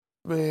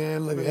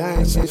Man, look, I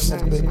ain't seen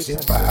some bitch in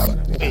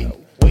 5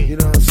 8. You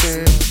know what I'm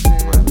saying?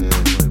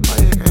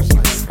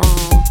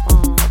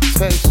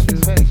 Text you,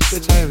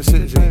 bitch, I haven't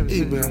sent you an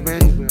email,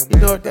 man. You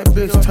know what that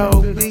bitch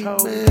told me,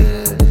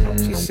 man?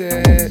 She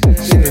said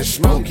she been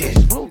smoking.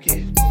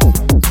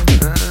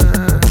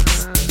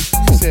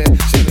 She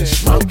said she been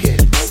smoking.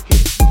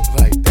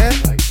 Like that.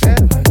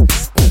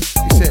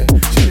 She said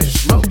she been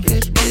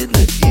smoking in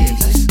the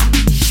east,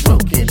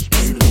 smoking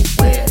in the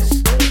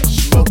west,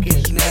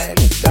 smoking that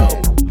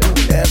dope.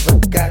 Never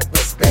got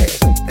the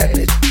best. That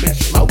bitch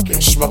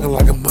been smoking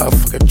like a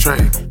motherfucking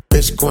train.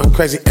 Bitch going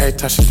crazy every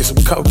time she get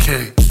some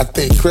cocaine. I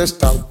think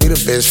Christo be the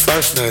bitch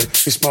first name.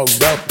 She smoke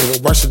dope,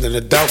 even worse than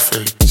a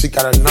dolphin. She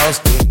got her nose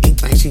clean,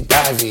 anything she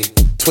dive in.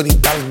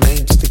 $20 man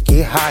just to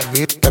get high,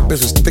 man. That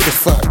bitch was thick as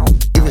fuck,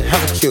 even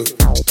hella cute.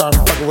 Started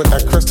fucking with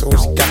that Crystal when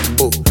she got the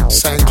boot.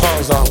 Same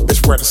clothes on,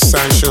 bitch wear the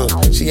same shoes.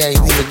 She ain't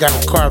even got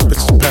no car,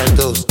 bitch is pair of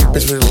dudes.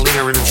 Bitch been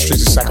leaning in the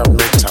streets of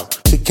Sacramento.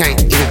 She can't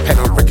even pay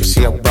no rent cause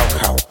she a broke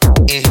hoe.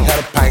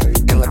 Inhale the pipe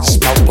and let the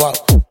smoke blow.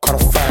 Caught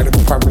a fire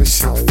department,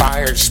 she on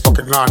fire.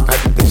 Smoking all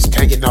night, bitch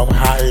can't get no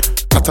higher.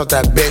 I told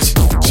that bitch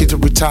she to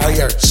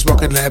retire.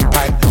 Smoking that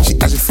pipe, she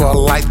asking for a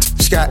light.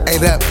 She got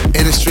ate up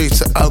in the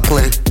streets of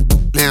Oakland.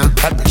 Now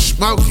I been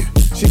smoking,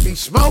 she be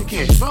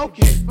smoking.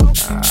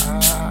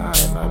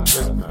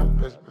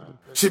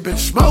 She been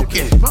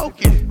smoking.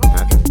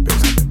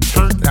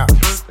 Turned out.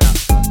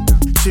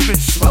 She been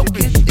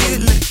smoking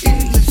in the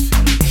east,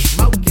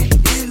 smoking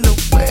in the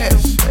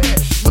west,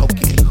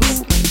 smoking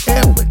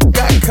whoever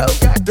got coke,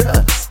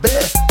 the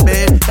best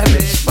man. That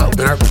bitch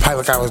smoking. Her pipe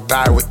like I was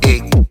dying with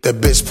ink. The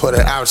bitch put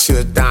her out, she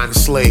was dying to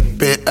sleep.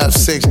 Been up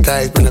 6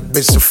 days, been a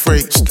bitch a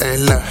freak.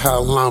 Staying left how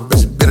long,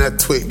 bitch been a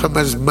tweak. How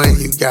much money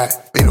you got?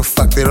 Man, don't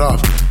fuck it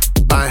off.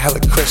 Buying hella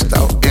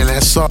Cristo and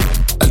that salt.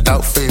 A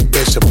dope fiend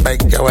bitch will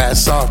break your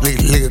ass off.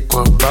 Nigga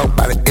going broke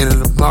by the end of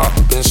the month.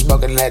 Been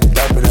smoking that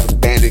dope in a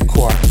bandit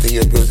car. Then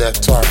you abuse that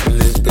tarp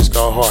and this bitch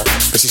go hard.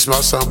 But she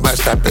smoke so much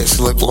that bitch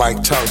look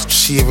like toast.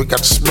 She even got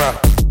the smell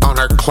on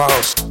her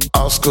clothes.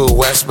 Old school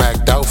West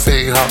Mac dope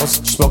fiend hoes.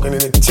 Smoking in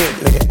the tent,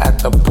 nigga at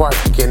the park.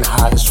 Getting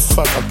high as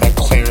fuck up that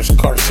Clarence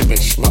Carter. She been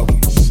smoking.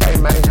 Hey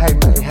man,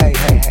 hey.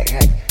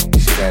 You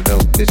see that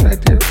dope bitch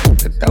right there?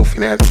 The dope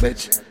fiend ass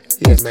bitch?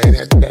 Yeah, man,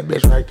 that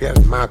bitch right there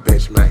is my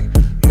bitch, man.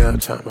 You know what I'm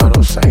talking about?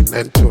 Don't say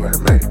nothing to her,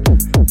 man.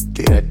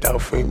 Get that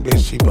dope fiend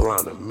bitch, she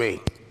belong to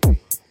me.